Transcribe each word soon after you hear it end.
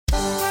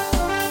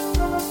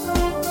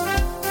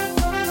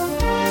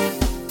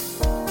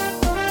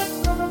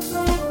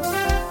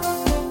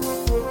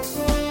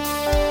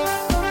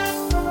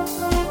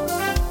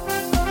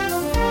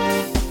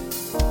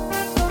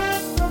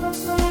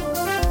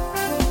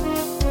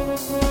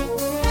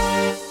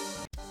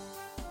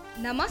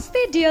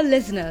Namaste dear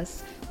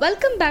listeners.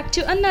 Welcome back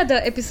to another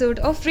episode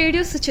of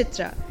Radio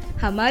Suchitra.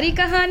 हमारी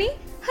कहानी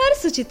हर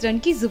सुचित्रन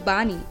की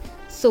जुबानी.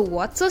 So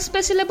what's so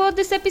special about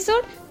this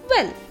episode?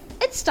 Well,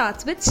 it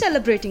starts with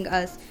celebrating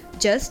us.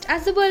 Just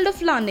as the world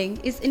of learning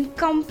is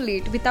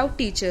incomplete without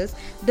teachers,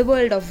 the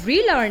world of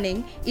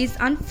relearning is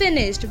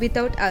unfinished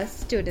without us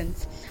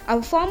students.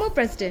 Our former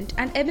president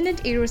and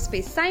eminent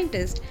aerospace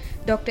scientist,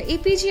 Dr.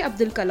 APJ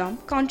Abdul Kalam,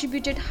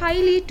 contributed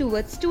highly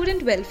towards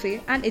student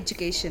welfare and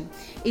education.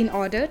 In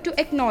order to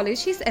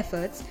acknowledge his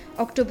efforts,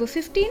 October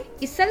 15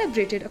 is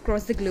celebrated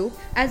across the globe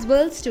as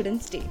World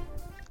Students' Day.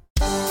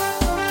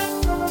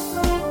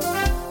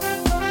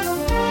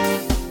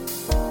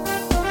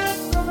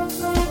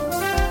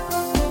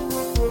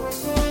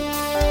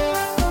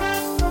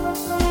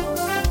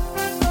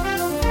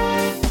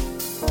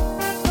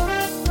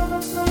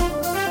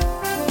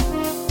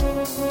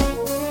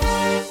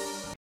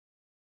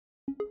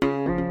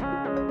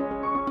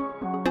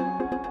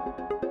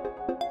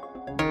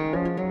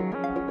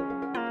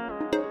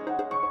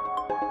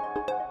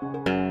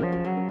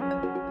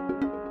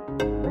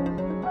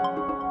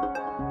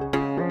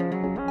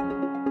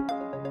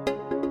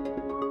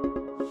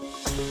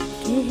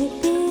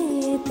 कहते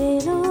थे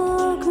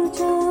लोग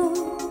जो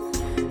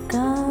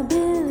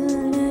काबिल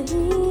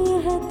नहीं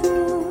है तू,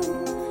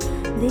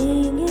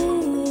 देंगे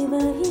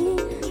वही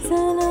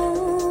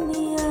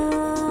सलामियाँ.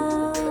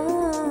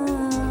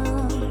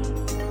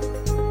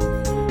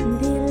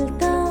 दिल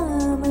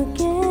ताम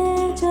के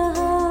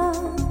जहाँ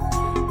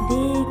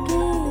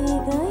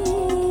देखेगा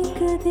एक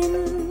दिन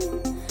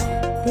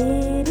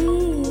तेरी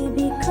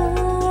भी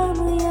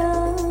कामयाबियाँ.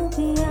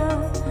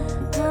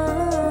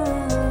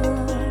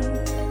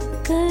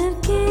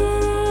 करके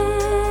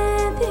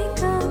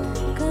दिखा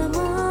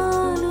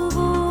कमाल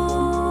वो,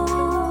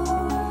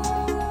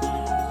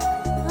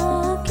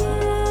 आके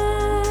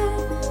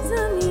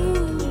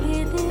ज़मीन पे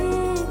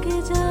देके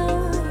जाए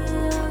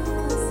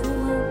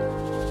आसमां.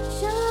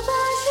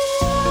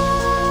 शाबाशिया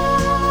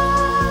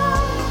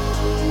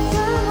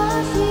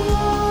शाबाशिया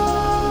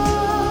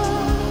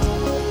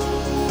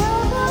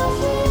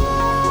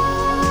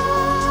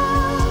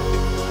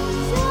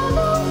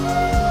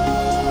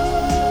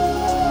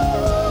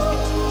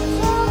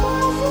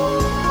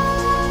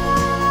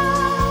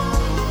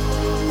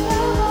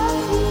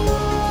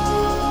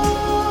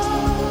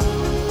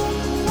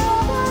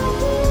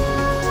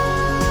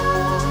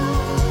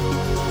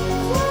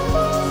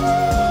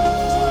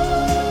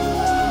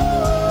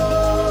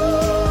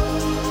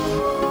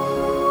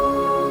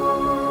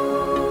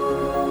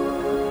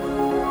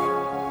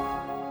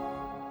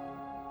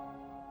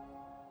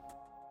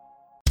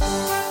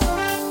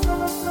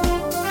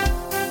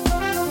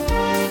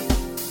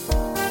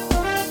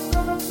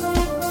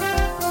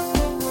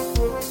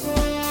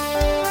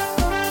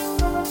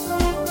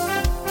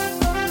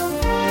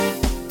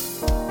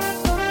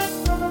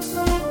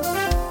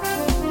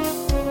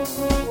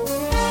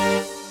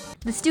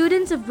The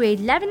students of grade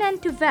 11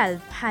 and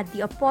 12 had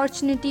the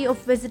opportunity of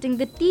visiting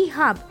the Tea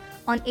Hub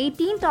on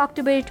 18th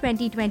October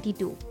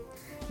 2022,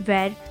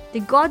 where they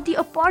got the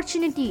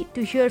opportunity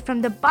to hear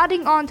from the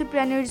budding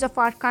entrepreneurs of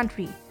our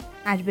country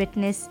and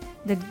witness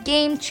the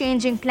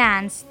game-changing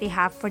plans they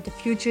have for the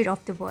future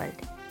of the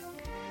world.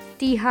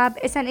 Tea Hub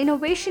is an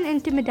innovation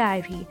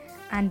intermediary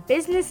and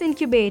business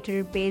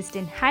incubator based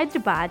in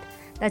Hyderabad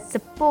that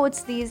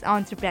supports these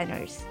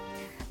entrepreneurs.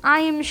 I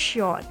am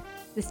sure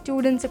the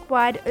students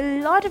acquired a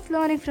lot of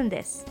learning from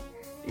this.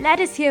 Let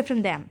us hear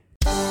from them.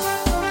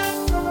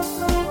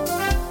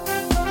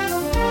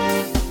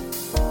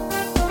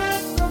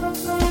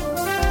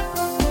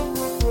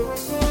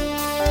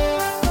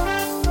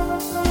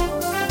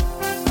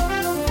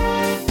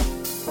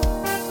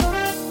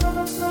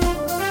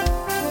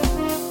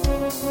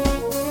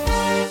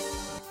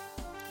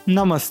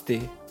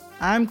 Namaste,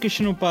 I am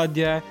Kishan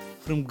Upadhyay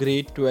from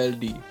grade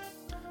 12D.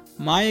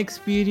 My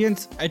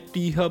experience at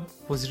Tea Hub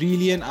was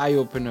really an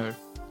eye-opener.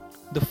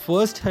 The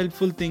first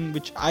helpful thing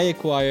which I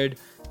acquired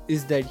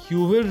is that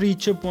you will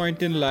reach a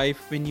point in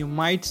life when you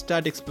might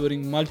start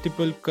exploring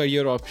multiple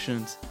career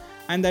options,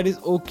 and that is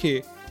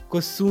okay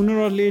because sooner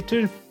or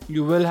later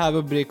you will have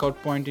a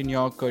breakout point in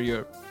your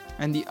career.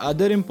 And the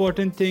other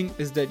important thing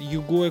is that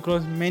you go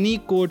across many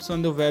quotes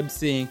on the web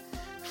saying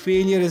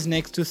failure is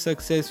next to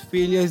success,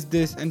 failure is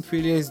this and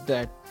failure is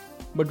that.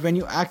 But when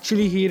you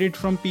actually hear it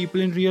from people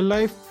in real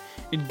life,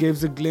 it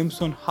gives a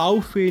glimpse on how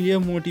failure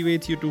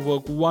motivates you to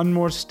work one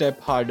more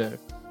step harder.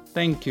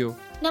 Thank you.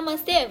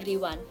 Namaste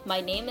everyone. My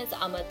name is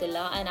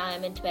Amatullah and I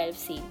am in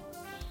 12C.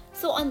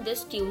 So on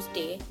this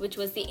Tuesday, which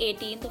was the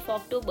 18th of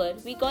October,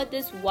 we got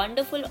this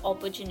wonderful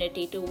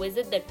opportunity to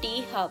visit the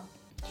Tea Hub.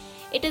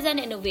 It is an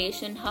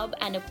innovation hub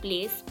and a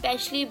place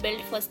specially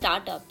built for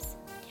startups.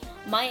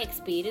 My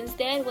experience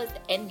there was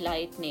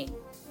enlightening.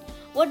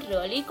 What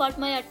really caught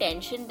my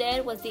attention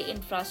there was the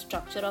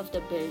infrastructure of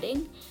the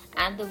building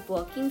and the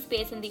working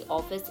space in the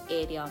office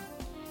area.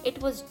 It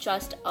was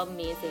just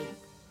amazing.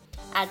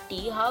 At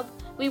Tea Hub,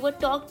 we were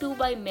talked to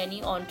by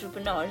many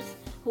entrepreneurs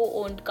who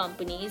owned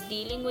companies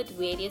dealing with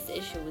various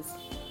issues.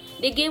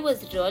 They gave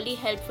us really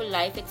helpful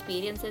life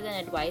experiences and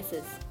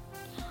advices.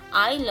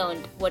 I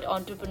learned what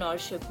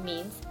entrepreneurship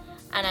means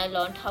and I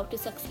learned how to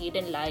succeed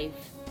in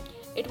life.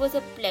 It was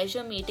a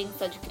pleasure meeting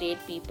such great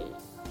people.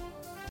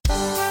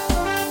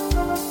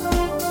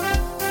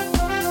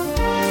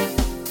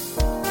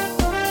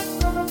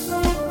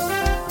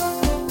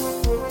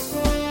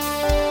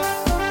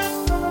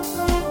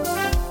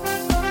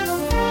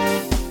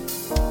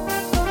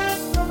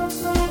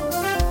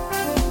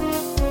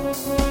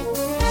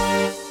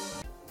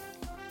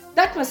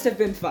 That must have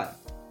been fun.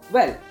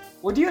 Well,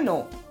 what do you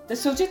know? The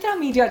Suchitra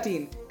media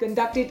team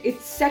conducted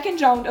its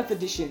second round of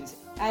auditions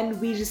and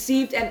we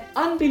received an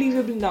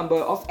unbelievable number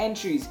of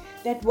entries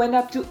that went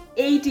up to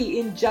 80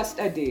 in just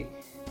a day.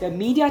 The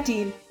media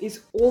team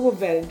is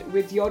overwhelmed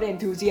with your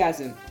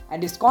enthusiasm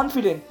and is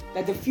confident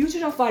that the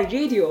future of our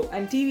radio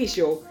and TV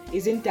show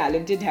is in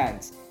talented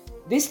hands.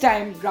 This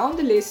time round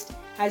the list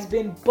has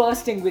been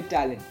bursting with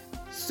talent.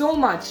 So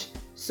much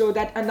so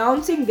that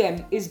announcing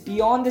them is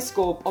beyond the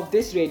scope of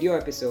this radio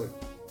episode.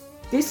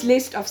 This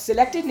list of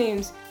selected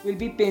names will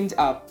be pinned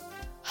up.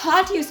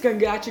 Heartiest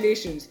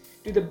congratulations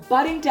to the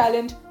budding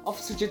talent of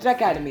Suchitra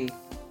Academy.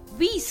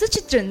 We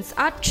Suchitrans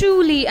are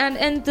truly an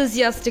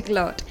enthusiastic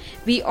lot.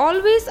 We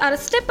always are a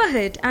step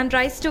ahead and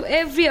rise to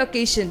every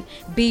occasion,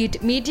 be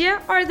it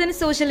media or then a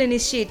social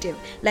initiative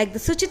like the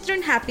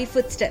Suchitran Happy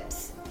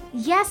Footsteps.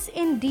 Yes,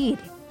 indeed.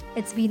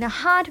 It's been a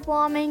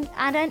heartwarming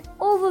and an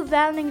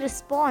overwhelming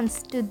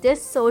response to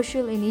this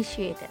social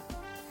initiative.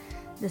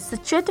 The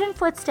Suchitran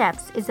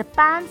Footsteps is a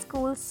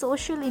pan-school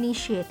social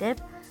initiative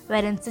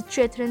wherein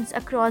Suchitrans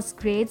across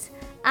grades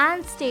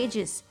and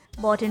stages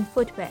bought in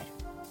footwear.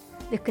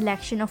 The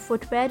collection of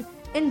footwear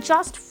in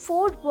just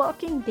 4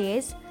 working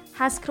days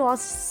has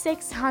crossed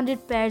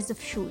 600 pairs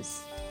of shoes.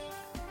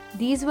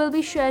 These will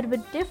be shared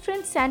with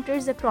different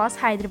centers across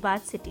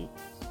Hyderabad city.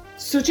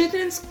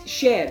 Suchitrans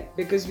share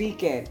because we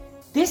care.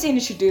 This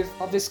initiative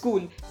of the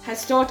school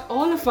has taught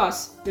all of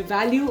us the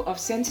value of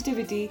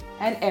sensitivity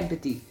and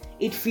empathy.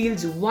 It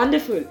feels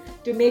wonderful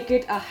to make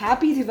it a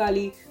happy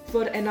Diwali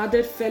for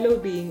another fellow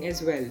being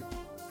as well.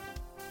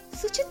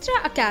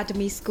 Suchitra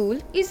Academy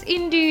School is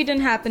indeed an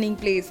happening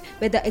place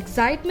where the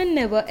excitement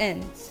never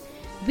ends.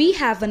 We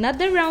have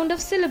another round of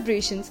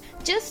celebrations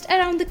just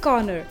around the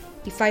corner.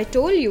 If I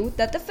told you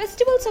that the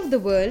festivals of the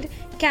world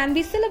can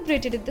be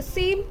celebrated at the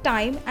same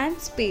time and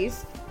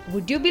space,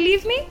 would you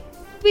believe me?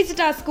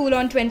 Visit our school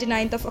on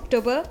 29th of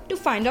October to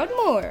find out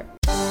more.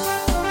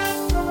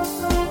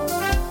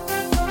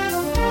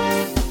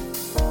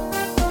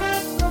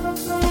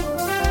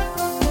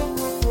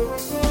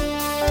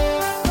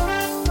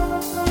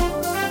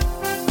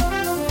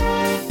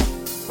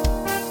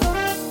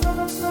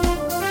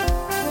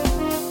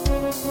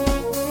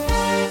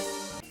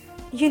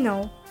 You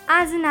know,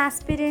 as an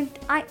aspirant,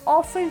 I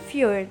often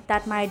fear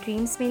that my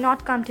dreams may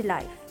not come to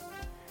life.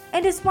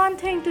 It is one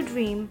thing to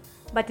dream,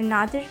 but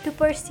another to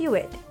pursue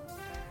it.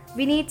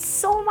 We need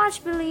so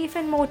much belief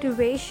and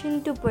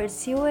motivation to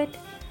pursue it,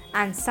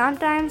 and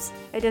sometimes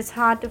it is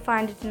hard to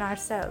find it in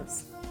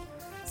ourselves.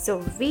 So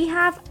we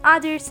have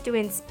others to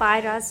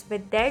inspire us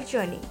with their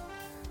journey.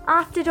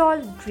 After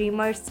all,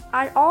 dreamers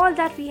are all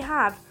that we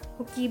have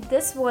who keep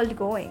this world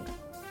going.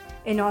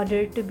 In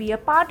order to be a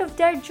part of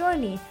their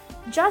journey,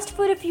 just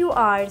for a few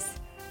hours,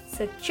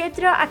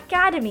 Suchitra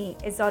Academy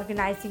is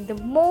organizing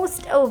the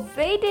most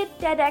awaited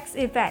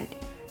TEDx event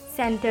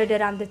centered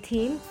around the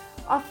theme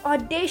of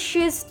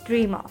Audacious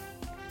Dreamer.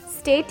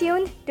 Stay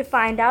tuned to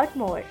find out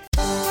more.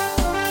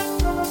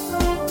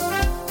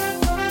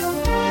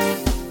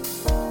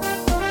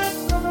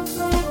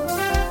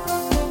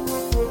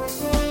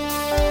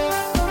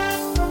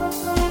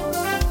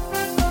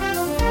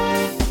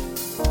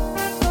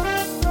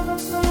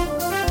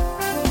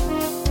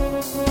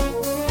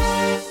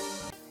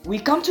 We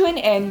come to an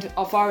end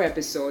of our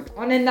episode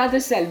on another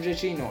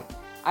celebratory note.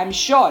 I'm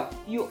sure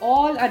you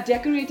all are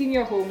decorating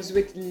your homes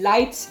with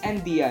lights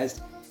and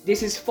diyas.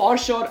 This is for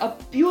sure a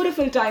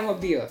beautiful time of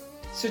the year.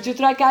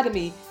 Suchitra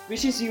Academy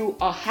wishes you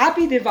a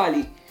happy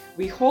Diwali.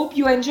 We hope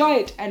you enjoy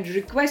it and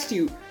request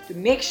you to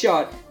make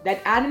sure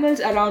that animals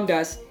around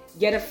us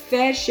get a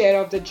fair share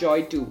of the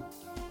joy too.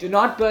 Do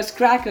not burst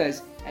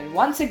crackers, and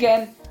once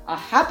again, a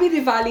happy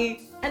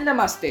Diwali and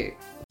Namaste.